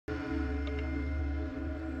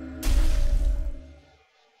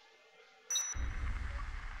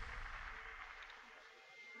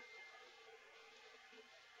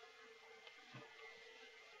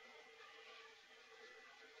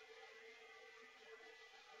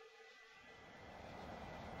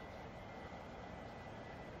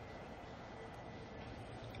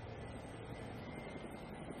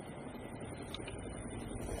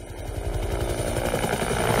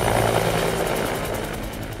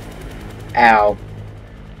Ow.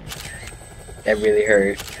 That really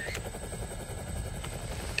hurt.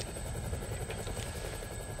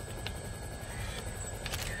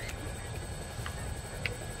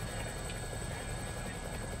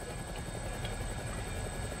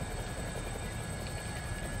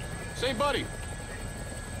 Say, buddy,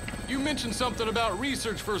 you mentioned something about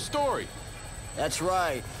research for a story. That's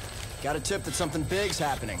right. Got a tip that something big's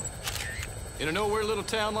happening. In a nowhere little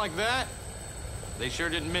town like that? They sure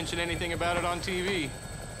didn't mention anything about it on TV.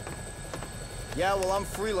 Yeah, well, I'm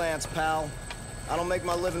freelance, pal. I don't make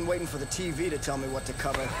my living waiting for the TV to tell me what to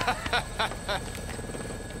cover.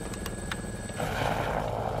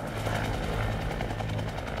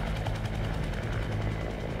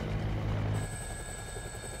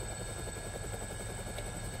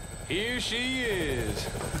 Here she is.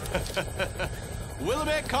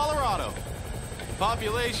 Willamette, Colorado.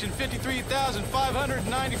 Population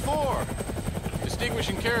 53,594.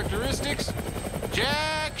 Distinguishing characteristics?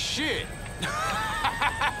 Jack shit.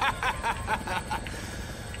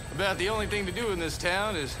 About the only thing to do in this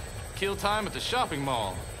town is kill time at the shopping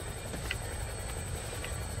mall.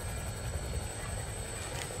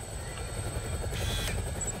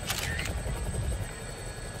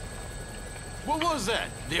 What was that?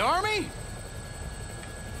 The army?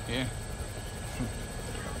 Yeah.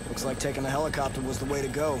 Looks like taking a helicopter was the way to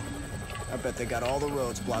go. I bet they got all the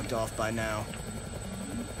roads blocked off by now.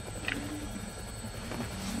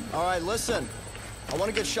 All right, listen. I want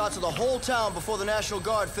to get shots of the whole town before the National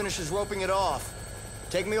Guard finishes roping it off.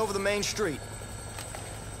 Take me over the main street.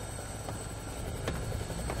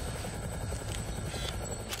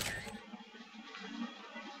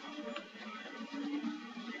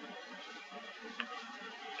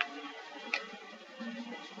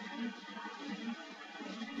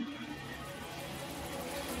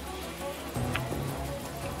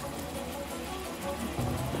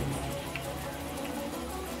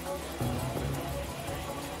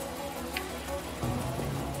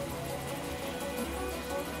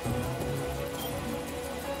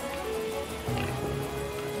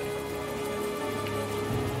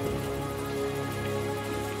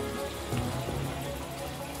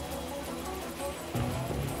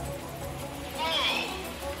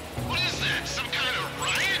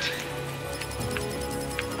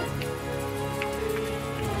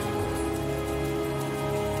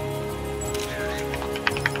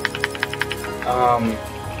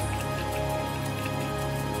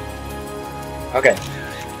 Okay.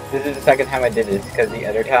 This is the second time I did this, because the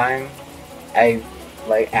other time,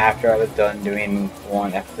 like, after I was done doing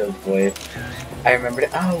one episode's voice, I remembered,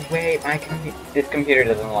 oh wait, this computer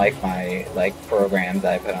doesn't like my, programs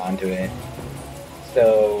I put onto it.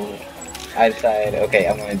 So, I decided, okay,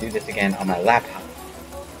 I'm gonna do this again on my laptop.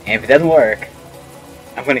 And if it doesn't work,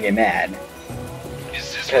 I'm gonna get mad.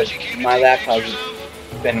 Because my laptop's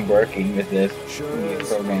been working with these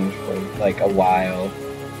programs for, like, a while.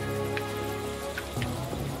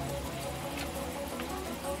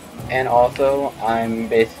 And also, I'm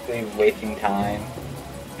basically wasting time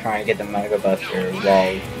trying to get the Mega Buster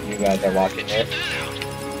while you guys are watching this.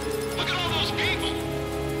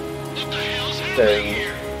 So,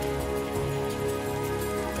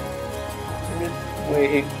 just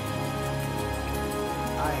waiting.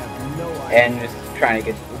 And just trying to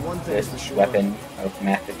get this weapon of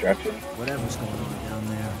mass destruction. Whatever's going on down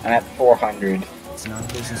there. I'm at 400. It's not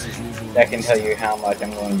business as usual. That can tell you how much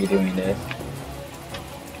I'm going to be doing this.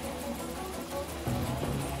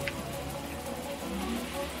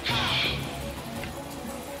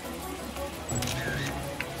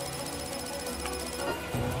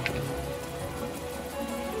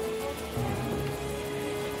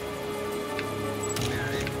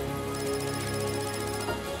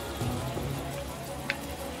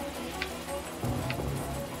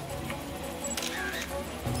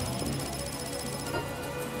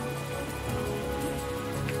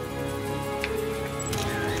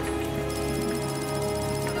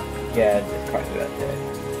 Yeah, it's probably about it.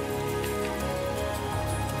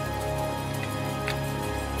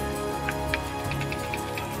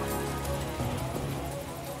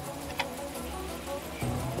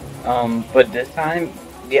 But this time,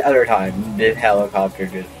 the other time, this helicopter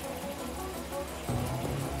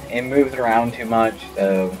it moves around too much,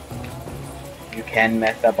 so you can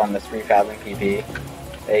mess up on the 3000 PP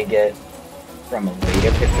they get from a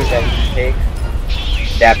later picture that you take.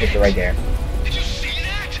 That picture right there.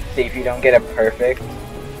 See, if you don't get it perfect,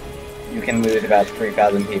 you can lose about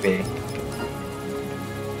 3000 PP.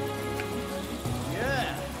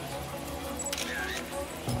 Yeah.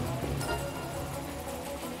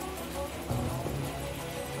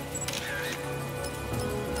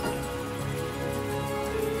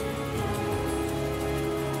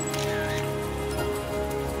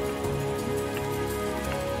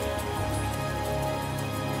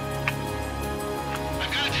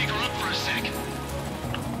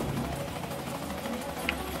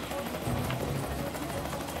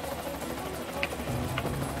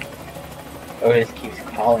 Otis keeps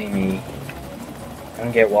calling me. I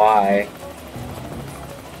don't get why.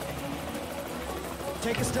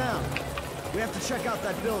 Take us down. We have to check out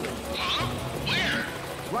that building. Huh? Where?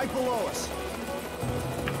 Right below us.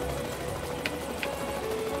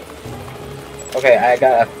 Okay, I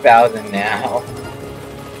got 1,000 now.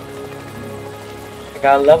 I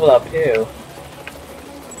got a level up too.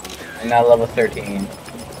 And now level 13.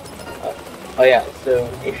 Oh yeah, so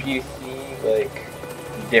if you see like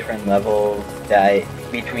different levels that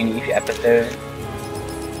between each episode,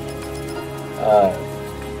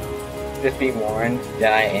 just be warned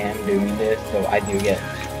that I am doing this, so I do get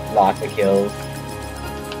lots of kills.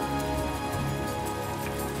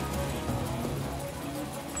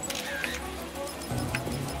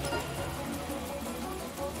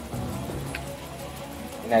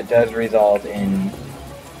 And that does result in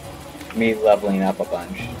me leveling up a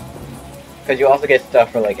bunch. Because you also get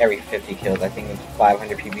stuff for like every 50 kills. I think it's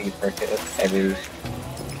 500 PB per kill every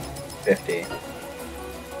 50.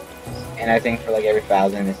 And I think for like every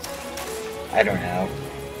 1,000 it's, I don't know.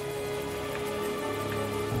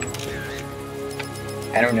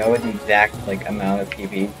 I don't know what the exact like amount of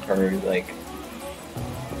PB per like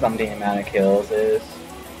something amount of kills is.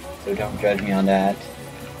 So don't judge me on that.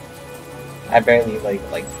 I barely like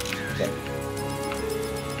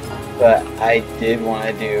but I did want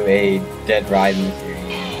to do a Dead Rising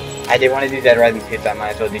series. I did want to do Dead Rising 2, so I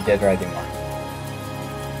might as well do Dead Rising 1.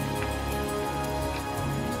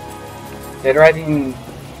 Dead Rising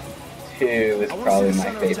 2 is probably my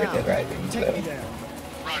favorite Dead Rising, so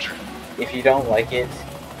Roger. if you don't like it,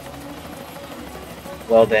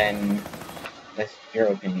 well then, that's your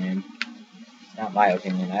opinion. It's not my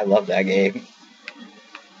opinion. I love that game.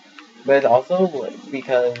 But it's also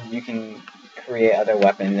because you can create other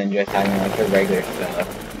weapons than just having like the regular stuff.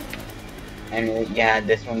 And yeah,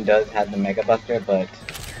 this one does have the Mega Buster, but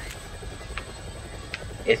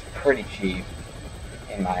it's pretty cheap,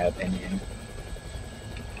 in my opinion.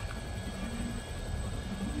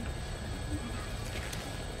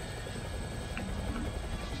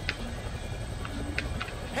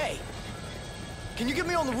 Hey! Can you get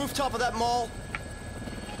me on the rooftop of that mall?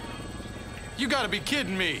 You gotta be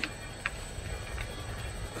kidding me.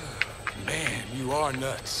 Man, you are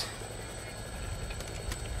nuts.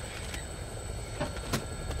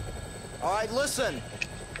 All right, listen.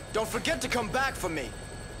 Don't forget to come back for me.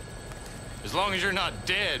 As long as you're not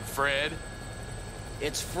dead, Fred.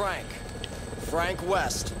 It's Frank. Frank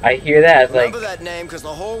West. I hear that as like, Remember that name, because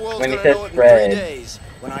the whole world's when he gonna know says it Fred, in 3 days.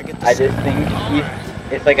 When I get the I just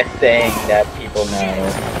think it's like a saying that people know.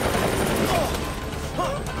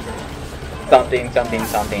 Something, something,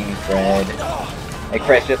 something, Fred. Like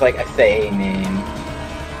Fred's just like a saying name.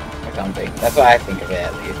 Or something. That's what I think of it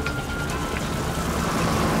at least.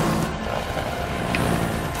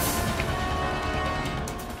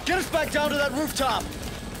 Get us back down to that rooftop!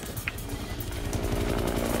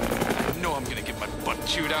 I know I'm gonna get my butt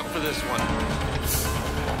chewed out for this one.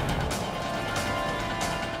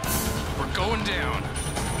 We're going down.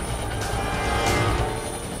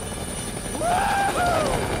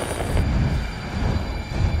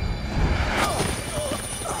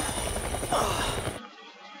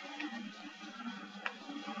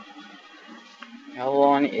 How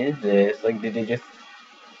long is this? Like, is it just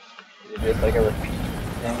like a repeat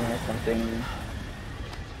thing or something?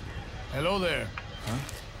 Hello there. Huh?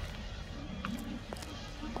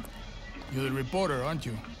 You're the reporter, aren't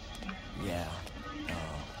you? Yeah.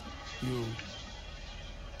 You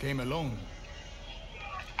came alone.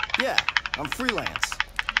 Yeah, I'm freelance.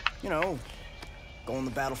 You know, go on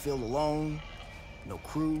the battlefield alone, no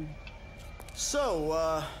crew.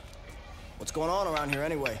 So, what's going on around here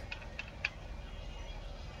anyway?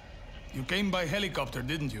 You came by helicopter,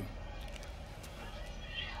 didn't you?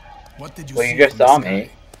 What did you Well, see you just from the saw sky? me.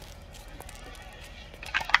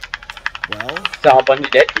 Well, Saw a bunch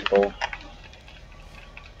of dead people.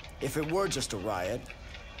 if it were just a riot,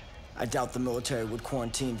 I doubt the military would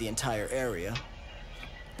quarantine the entire area.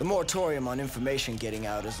 The moratorium on information getting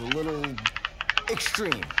out is a little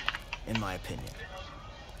extreme, in my opinion.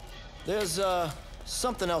 There's,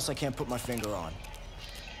 something else I can't put my finger on.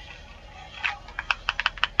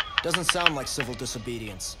 Doesn't sound like civil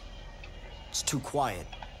disobedience. It's too quiet.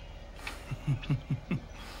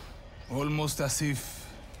 Almost as if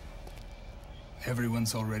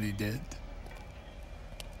everyone's already dead.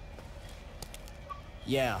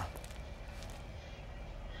 Yeah.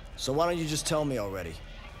 So why don't you just tell me already?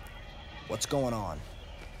 What's going on?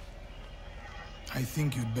 I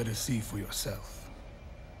think you'd better see for yourself.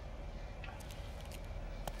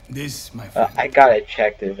 This, my friend, I gotta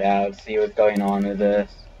check this out, see what's going on with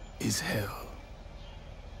this. is hell.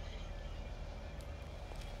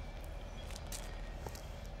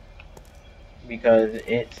 because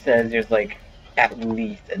it says there's like at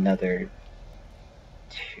least another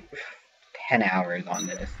 10 hours on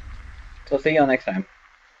this. So see y'all next time.